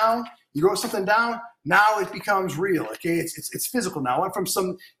write it down, you wrote something down, now it becomes real. Okay, it's physical now. It went from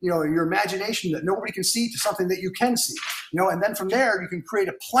some, your imagination that nobody can see to something that you can see. And then from there you can create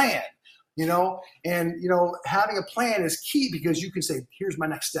a plan. Having a plan is key because you can say, here's my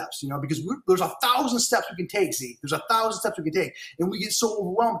next steps, because there's 1,000 steps we can take, Z. There's 1,000 steps we can take. And we get so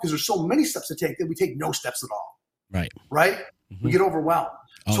overwhelmed because there's so many steps to take that we take no steps at all. Right? Mm-hmm. We get overwhelmed.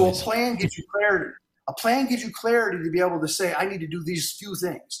 Always. So a plan gives you clarity. A plan gives you clarity to be able to say, I need to do these few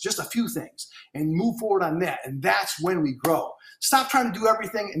things, just a few things, and move forward on that. And that's when we grow. Stop trying to do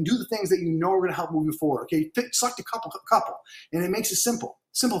everything and do the things that you know are going to help move you forward. Okay, select a couple, and it makes it simple.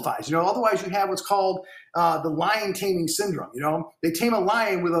 Simplifies. Otherwise you have what's called the lion taming syndrome. They tame a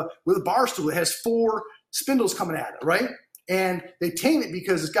lion with a bar stool that has 4 spindles coming at it, right? And they tame it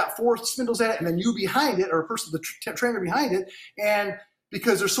because it's got 4 spindles at it, and then you behind it, or a person, the trainer behind it, and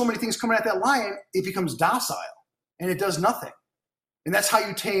because there's so many things coming at that lion, it becomes docile and it does nothing. And that's how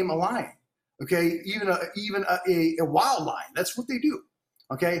you tame a lion. Okay, even a wild lion. That's what they do.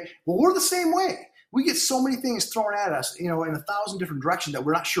 Okay, well, we're the same way. We get so many things thrown at us, in 1,000 different directions that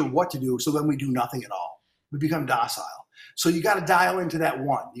we're not sure what to do. So then we do nothing at all. We become docile. So you got to dial into that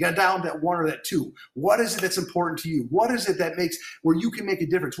 1. You got to dial into that 1 or that 2. What is it that's important to you? What is it that makes where you can make a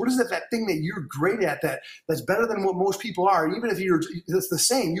difference? What is it, that thing that you're great at that's better than what most people are? Even if it's the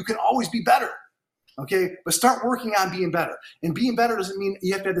same, you can always be better. Okay, but start working on being better. And being better doesn't mean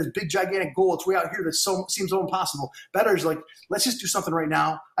you have to have this big, gigantic goal. It's way out here that seems so impossible. Better is like, let's just do something right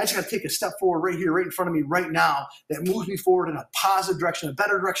now. I just got to take a step forward right here, right in front of me right now that moves me forward in a positive direction, a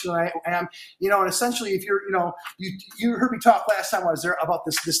better direction than I am. And essentially, if you're, you heard me talk last time I was there about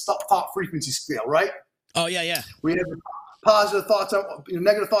this thought frequency scale, right? Oh, yeah. We have positive thoughts,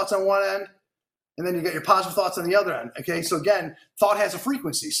 negative thoughts on one end. And then you get your positive thoughts on the other end. Okay, so again, thought has a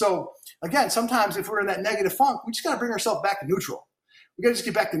frequency. So again, sometimes if we're in that negative funk, we just got to bring ourselves back to neutral. We got to just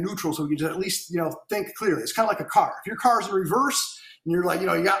get back to neutral so we can just at least think clearly. It's kind of like a car. If your car's in reverse and you're like,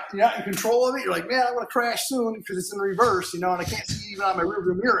 you're not in control of it, you're like, man, I'm going to crash soon because it's in reverse, and I can't see even on my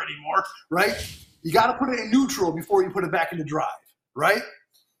rearview mirror anymore, right? You got to put it in neutral before you put it back into drive, right?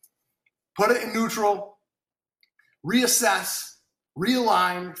 Put it in neutral, reassess,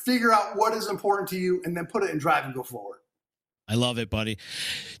 realign, figure out what is important to you, and then put it in drive and go forward. I love it, buddy.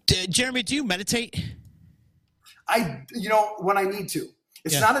 Jeremy, do you meditate? When I need to.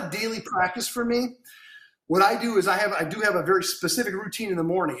 It's not a daily practice for me. What I do is I do have a very specific routine in the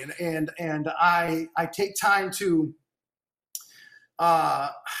morning, and I take time to.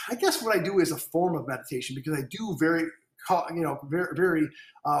 I guess what I do is a form of meditation because I do very very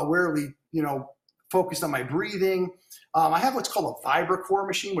awarely focused on my breathing. I have what's called a VibraCore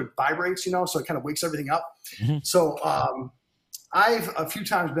machine, which vibrates, so it kind of wakes everything up. Mm-hmm. So I've a few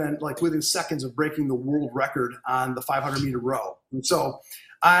times been like within seconds of breaking the world record on the 500 meter row. And so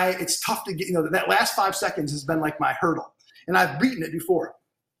it's tough to get, that last 5 seconds has been like my hurdle, and I've beaten it before.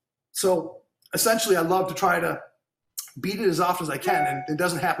 So essentially I love to try to beat it as often as I can, and it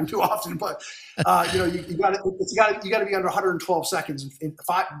doesn't happen too often. But you got to be under 112 seconds.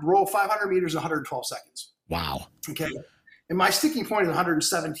 Row 500 meters in 112 seconds. Wow. Okay. And my sticking point is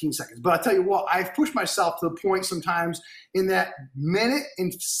 117 seconds. But I tell you what, I've pushed myself to the point sometimes in that minute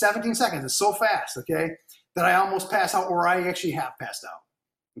and 17 seconds. It's so fast, okay, that I almost pass out, or I actually have passed out.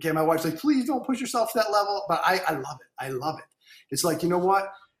 Okay. My wife's like, please don't push yourself to that level. But I love it. I love it. It's like, you know what?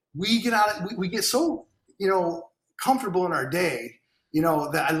 We get so, comfortable in our day,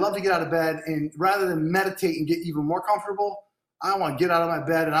 that I love to get out of bed, and rather than meditate and get even more comfortable, I want to get out of my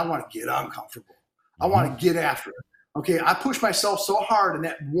bed and I want to get uncomfortable. I want to get after it. Okay, I push myself so hard in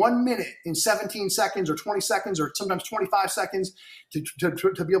that 1 minute and 17 seconds or 20 seconds or sometimes 25 seconds to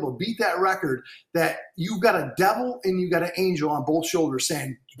be able to beat that record, that you've got a devil and you've got an angel on both shoulders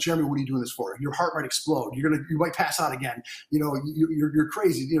saying, Jeremy, what are you doing this for? Your heart might explode. You might pass out again. You're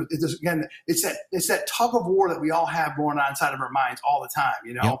crazy. It's that tug of war that we all have going on inside of our minds all the time.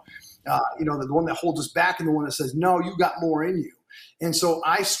 The one that holds us back and the one that says, no, you got more in you. And so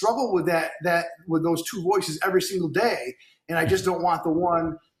I struggle with that with those two voices every single day. And I just don't want the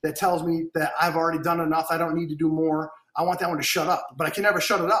one that tells me that I've already done enough, I don't need to do more. I want that one to shut up, but I can never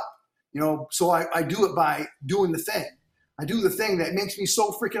shut it up. So I do it by doing the thing. I do the thing that makes me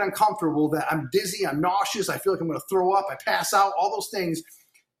so freaking uncomfortable that I'm dizzy, I'm nauseous, I feel like I'm going to throw up, I pass out, all those things.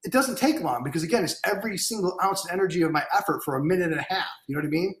 It doesn't take long because, again, it's every single ounce of energy of my effort for a minute and a half. You know what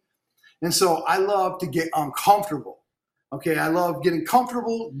I mean? And so I love to get uncomfortable. Okay, I love getting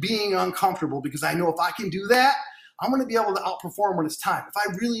comfortable, being uncomfortable, because I know if I can do that, I'm going to be able to outperform when it's time. If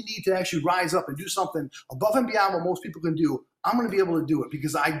I really need to actually rise up and do something above and beyond what most people can do, I'm going to be able to do it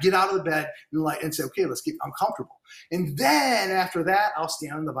because I get out of the bed and say, okay, let's get uncomfortable. And then after that, I'll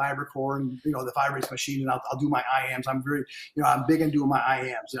stand on the VibraCore and, the Vibrates machine, and I'll do my IAMs. I'm very, I'm big on doing my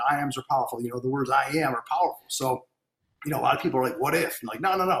IAMs. IAMs are powerful. The words I am are powerful. So, a lot of people are like, what if? I'm like,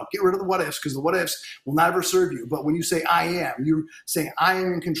 no. Get rid of the what ifs, because the what ifs will never serve you. But when you say I am, you're saying I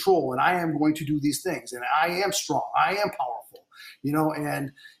am in control and I am going to do these things and I am strong. I am powerful.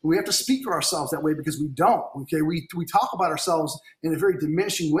 And we have to speak to ourselves that way because we don't. Okay, we talk about ourselves in a very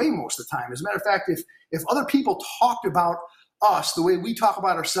diminishing way most of the time. As a matter of fact, if other people talked about us the way we talk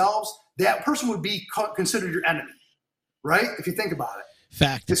about ourselves, that person would be considered your enemy, right? If you think about it.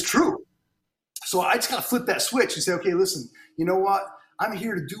 Fact. It's true. So I just got to flip that switch and say, okay, listen, you know what? I'm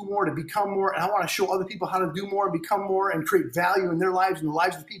here to do more, to become more, and I want to show other people how to do more and become more and create value in their lives and the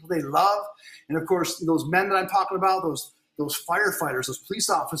lives of the people they love. And of course, those men that I'm talking about, those firefighters, those police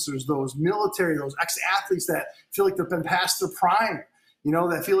officers, those military, those ex-athletes that feel like they've been past their prime,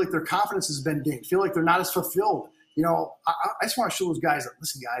 that feel like their confidence has been dinged, feel like they're not as fulfilled. I just want to show those guys that,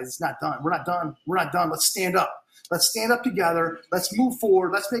 listen, guys, it's not done. We're not done. Let's stand up. Let's stand up together. Let's move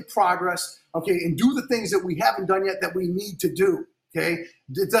forward. Let's make progress, okay, and do the things that we haven't done yet that we need to do, okay?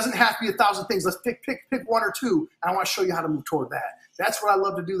 It doesn't have to be 1,000 things. Let's pick one or two, and I want to show you how to move toward that. That's what I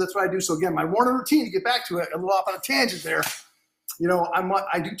love to do. That's what I do. So, again, my morning routine, to get back to it, a little off on a tangent there,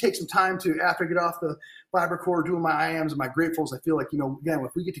 I do take some time to, after I get off the VibraCore, doing my IAMs and my gratefuls, I feel like, again,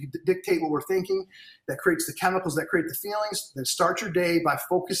 if we get to dictate what we're thinking, that creates the chemicals that create the feelings, then start your day by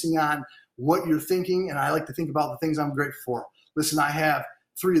focusing on what you're thinking. And I like to think about the things I'm grateful for. Listen, I have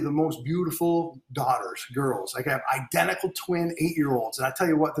 3 of the most beautiful daughters, girls. I have identical twin 8-year-olds. And I tell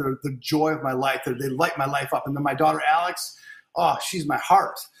you what, they're the joy of my life. They light my life up. And then my daughter, Alex, she's my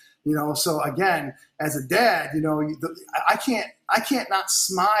heart. So again, as a dad, I can't not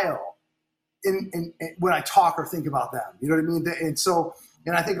smile in when I talk or think about them. You know what I mean?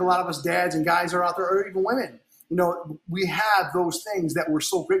 And I think a lot of us dads and guys are out there, or even women, we have those things that we're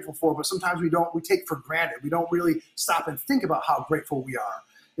so grateful for, but sometimes we take for granted. We don't really stop and think about how grateful we are.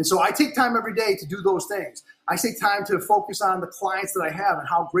 And so I take time every day to do those things. I take time to focus on the clients that I have and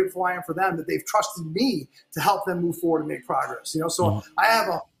how grateful I am for them, that they've trusted me to help them move forward and make progress. So I have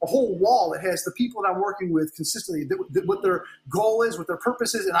a whole wall that has the people that I'm working with consistently, what their goal is, what their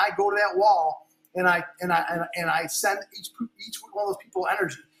purpose is, and I go to that wall and I send each one of those people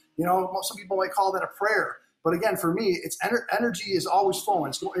energy. Some people might call that a prayer. But again, for me, it's energy is always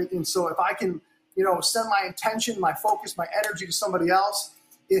flowing. And so if I can, send my intention, my focus, my energy to somebody else,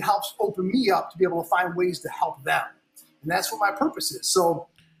 it helps open me up to be able to find ways to help them. And that's what my purpose is. So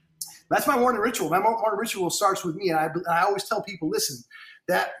that's my morning ritual. My morning ritual starts with me. And I always tell people, listen,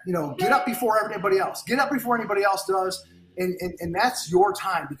 that, get up before everybody else. Get up before anybody else does. And that's your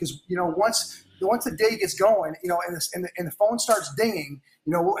time. Because, once the day gets going, and the phone starts dinging,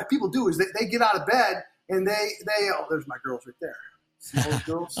 what people do is they get out of bed. And there's my girls right there. See those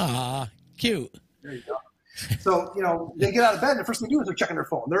girls? Aw, cute. There you go. So, they get out of bed, and the first thing they do is they're checking their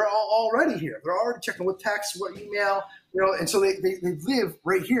phone. They're already here. They're already checking what text, what email, and so they live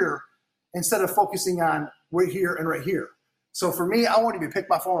right here instead of focusing on right here and right here. So for me, I won't even pick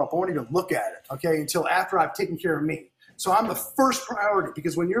my phone up. I won't even look at it, okay, until after I've taken care of me. So I'm the first priority,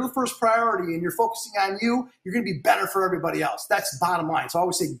 because when you're the first priority and you're focusing on you, you're going to be better for everybody else. That's the bottom line. So I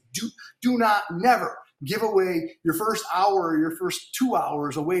always say, never give away your first hour or your first 2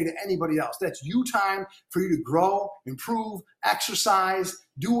 hours away to anybody else. That's you time for you to grow, improve, exercise,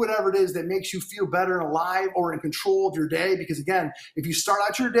 do whatever it is that makes you feel better and alive or in control of your day. Because again, if you start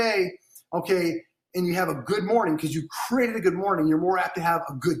out your day, okay, and you have a good morning because you created a good morning, you're more apt to have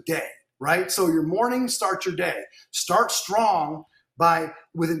a good day, right? So your morning starts your day. Start strong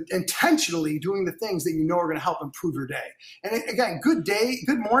with intentionally doing the things that you know are going to help improve your day. And again, good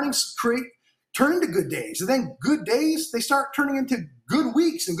mornings turn into good days. And then good days, they start turning into good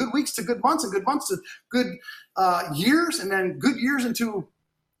weeks, and good weeks to good months, and good months to good years, and then good years until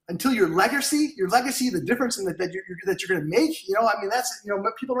your legacy, the difference in that you're going to make, that's,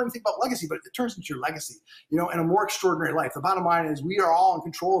 people don't even think about legacy, but it turns into your legacy, and a more extraordinary life. The bottom line is we are all in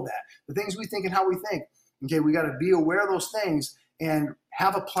control of that. The things we think and how we think, okay, we got to be aware of those things and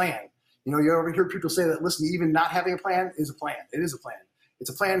have a plan. You ever hear people say that, listen, even not having a plan is a plan. It is a plan. It's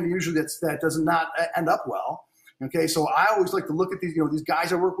a plan usually that does not end up well. Okay, so I always like to look at these, these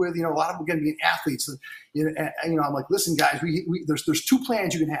guys I work with. A lot of them again being athletes. I'm like, listen, guys, there's 2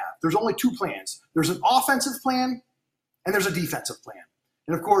 plans you can have. There's only 2 plans. There's an offensive plan, and there's a defensive plan.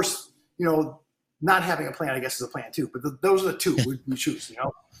 And of course, not having a plan, I guess, is a plan too. But those are the 2 we choose.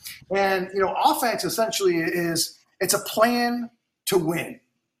 And offense essentially is It's a plan to win.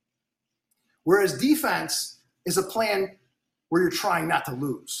 Whereas defense is a plan where you're trying not to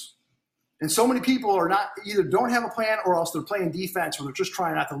lose. And so many people are not either don't have a plan or else they're playing defense or they're just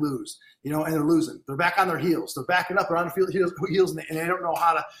trying not to lose, and they're losing. They're back on their heels. They're backing up. They're on the heels, and they don't know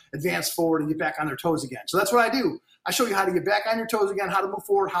how to advance forward and get back on their toes again. So that's what I do. I show you how to get back on your toes again, how to move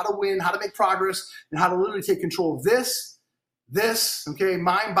forward, how to win, how to make progress, and how to literally take control of this, okay,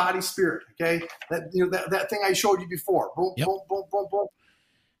 mind, body, spirit, okay? That thing I showed you before. Boom, boom, boom, boom,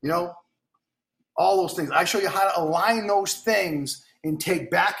 boom. All those things. I show you how to align those things and take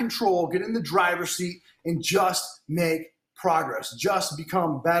back control, get in the driver's seat, and just make progress. Just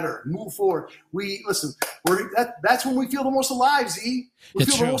become better. Move forward. That's when we feel the most alive, Z. We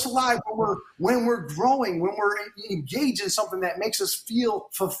feel the most alive when we're growing, when we're engaged in something that makes us feel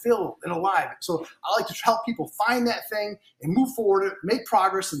fulfilled and alive. So I like to help people find that thing and move forward, make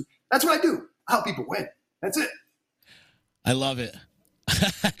progress, and that's what I do. I help people win. That's it. I love it.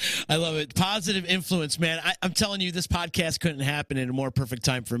 I love it. Positive influence, man. I'm telling you, this podcast couldn't happen in a more perfect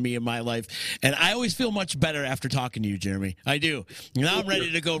time for me in my life. And I always feel much better after talking to you, Jeremy. I do. Now I'm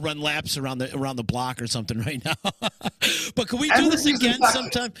ready to go run laps around the block or something right now. But can we do this again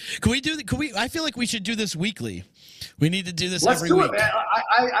sometime? I feel like we should do this weekly. We need to do this every week.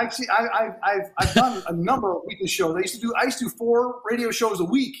 Let's do it, man. I've done a number of weekly shows. I used to do 4 radio shows a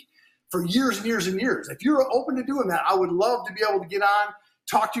week for years and years and years. If you're open to doing that, I would love to be able to get on,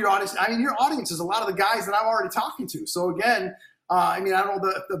 talk to your audience. I mean, your audience is a lot of the guys that I'm already talking to. So again, I don't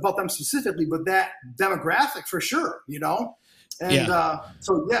know about them specifically, but that demographic for sure, And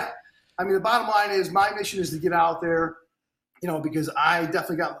so, yeah, I mean, the bottom line is my mission is to get out there, because I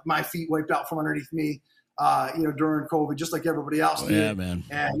definitely got my feet wiped out from underneath me, during COVID, just like everybody else did. Yeah, man.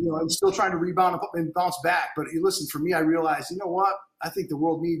 And, I'm still trying to rebound and bounce back. But listen, for me, I realized, you know what? I think the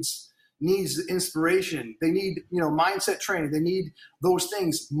world needs inspiration. They need, mindset training. They need those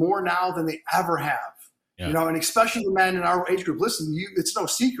things more now than they ever have. Yeah. And especially the men in our age group. Listen, it's no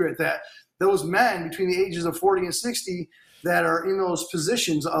secret that those men between the ages of 40 and 60 that are in those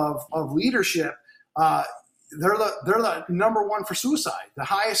positions of leadership, they're the number one for suicide, the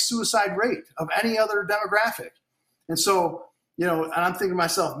highest suicide rate of any other demographic. And so, and I'm thinking to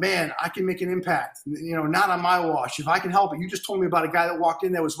myself, man, I can make an impact, not on my watch. If I can help it. You just told me about a guy that walked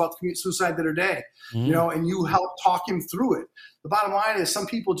in that was about to commit suicide the other day, and you helped talk him through it. The bottom line is some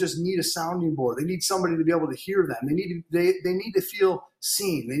people just need a sounding board. They need somebody to be able to hear them. They need to feel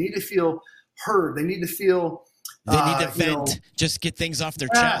seen. They need to feel heard. They need to feel they need to vent, just get things off their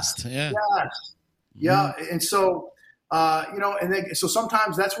chest. Yeah. Yes. Yeah. And so, so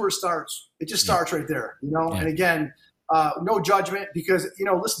sometimes that's where it starts. It just starts right there, and again, no judgment because,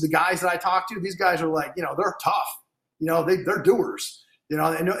 listen, the guys that I talk to, these guys are like, they're tough, they're doers,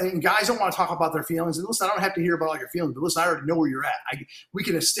 and guys don't want to talk about their feelings. And listen, I don't have to hear about all your feelings, but listen, I already know where you're at. We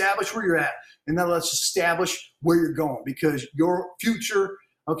can establish where you're at, and then let's establish where you're going because your future,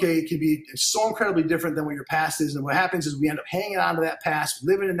 it can be so incredibly different than what your past is. And what happens is we end up hanging on to that past,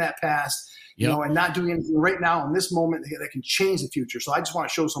 living in that past, and not doing anything right now in this moment that can change the future. So I just want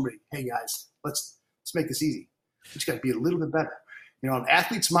to show somebody, hey guys, let's make this easy. You just got to be a little bit better. An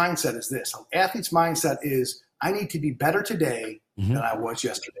athlete's mindset is this. An athlete's mindset is I need to be better today than I was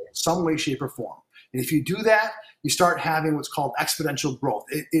yesterday in some way, shape, or form. And if you do that, you start having what's called exponential growth.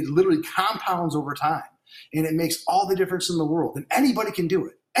 It literally compounds over time, and it makes all the difference in the world. And anybody can do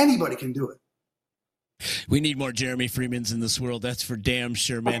it. Anybody can do it. We need more Jeremy Freemans in this world. That's for damn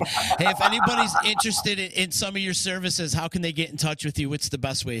sure, man. Hey, if anybody's interested in some of your services, how can they get in touch with you? What's the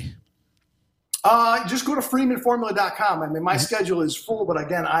best way? Just go to freemanformula.com. I mean, my schedule is full, but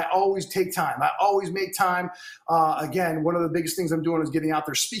again, I always take time. I always make time. Again, one of the biggest things I'm doing is getting out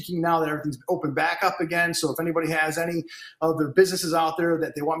there speaking now that everything's open back up again. So if anybody has any of their businesses out there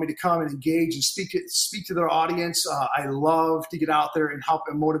that they want me to come and engage and speak to their audience, I love to get out there and help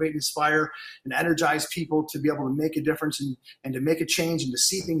and motivate, inspire, and energize people to be able to make a difference and to make a change and to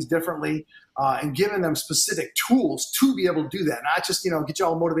see things differently. And giving them specific tools to be able to do that. Not just, get you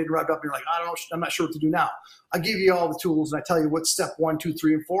all motivated, wrapped up, and you're like, I'm not sure what to do now. I give you all the tools and I tell you what step 1, 2,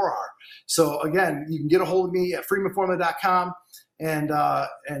 3, and 4 are. So again, you can get a hold of me at freemanformula.com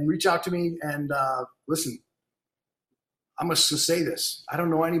and reach out to me. And listen, I'm going to say this. I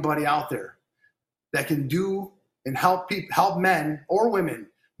don't know anybody out there that can do and help men or women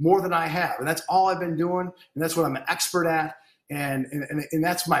more than I have. And that's all I've been doing. And that's what I'm an expert at. And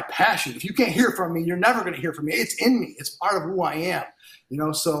that's my passion. If you can't hear from me, you're never going to hear from me. It's in me. It's part of who I am.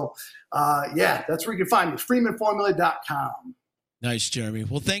 So, that's where you can find me, freemanformula.com. Nice, Jeremy.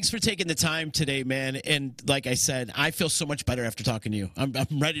 Well, thanks for taking the time today, man. And like I said, I feel so much better after talking to you. I'm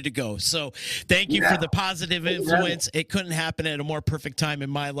ready to go. So thank you for the positive influence. It couldn't happen at a more perfect time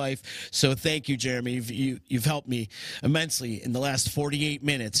in my life. So thank you, Jeremy. You've helped me immensely in the last 48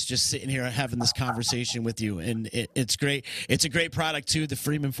 minutes just sitting here having this conversation with you. And it's great. It's a great product, too, the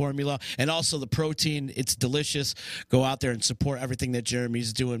Freeman formula. And also the protein. It's delicious. Go out there and support everything that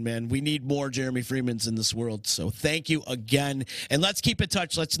Jeremy's doing, man. We need more Jeremy Freemans in this world. So thank you again. And let's keep in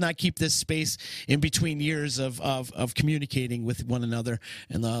touch. Let's not keep this space in between years of communicating with one another.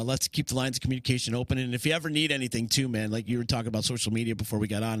 And let's keep the lines of communication open. And if you ever need anything, too, man, like you were talking about social media before we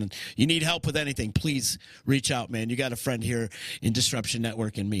got on, and you need help with anything, please reach out, man. You got a friend here in Disruption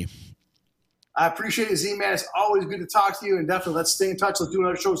Network and me. I appreciate it, Z-Man. It's always good to talk to you. And definitely, let's stay in touch. Let's do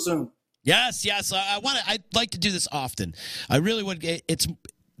another show soon. Yes. I'd like to do this often. I really would.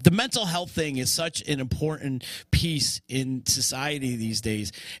 The mental health thing is such an important piece in society these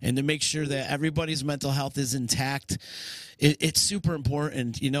days, and to make sure that everybody's mental health is intact, it's super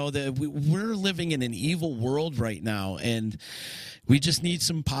important. You know, that we're living in an evil world right now, and we just need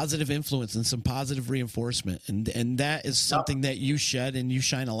some positive influence and some positive reinforcement, and that is something that you shed and you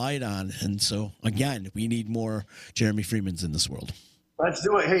shine a light on. And so, again, we need more Jeremy Freemans in this world. Let's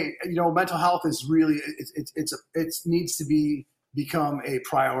do it. Hey, mental health is really it needs to become a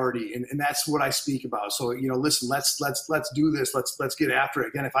priority, and that's what I speak about. So listen, let's do this. Let's get after it.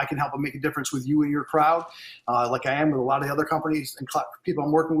 Again, if I can help make a difference with you and your crowd, like I am with a lot of the other companies and people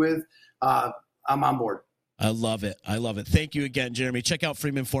I'm working with, I'm on board. I love it. Thank you again, Jeremy. Check out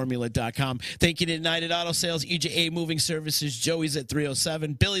freemanformula.com. Thank you to United Auto Sales, EJA Moving Services, Joey's at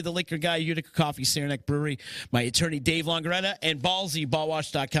 307, Billy the Liquor Guy, Utica Coffee, Saranac Brewery, my attorney Dave Longaretta, and Ballsy,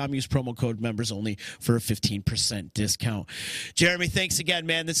 ballwash.com. Use promo code members only for a 15% discount. Jeremy, thanks again,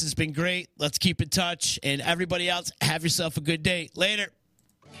 man. This has been great. Let's keep in touch. And everybody else, have yourself a good day. Later.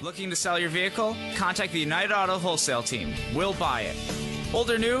 Looking to sell your vehicle? Contact the United Auto Wholesale Team. We'll buy it. Old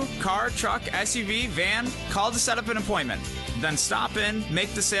or new, car, truck, SUV, van, call to set up an appointment. Then stop in, make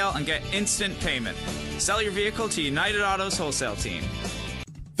the sale, and get instant payment. Sell your vehicle to United Auto's Wholesale Team.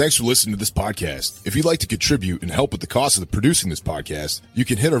 Thanks for listening to this podcast. If you'd like to contribute and help with the cost of producing this podcast, you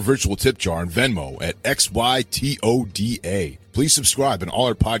can hit our virtual tip jar on Venmo at XYTODA. Please subscribe on all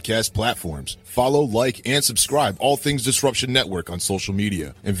our podcast platforms. Follow, like, and subscribe all things Disruption Network on social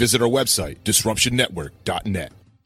media. And visit our website, disruptionnetwork.net.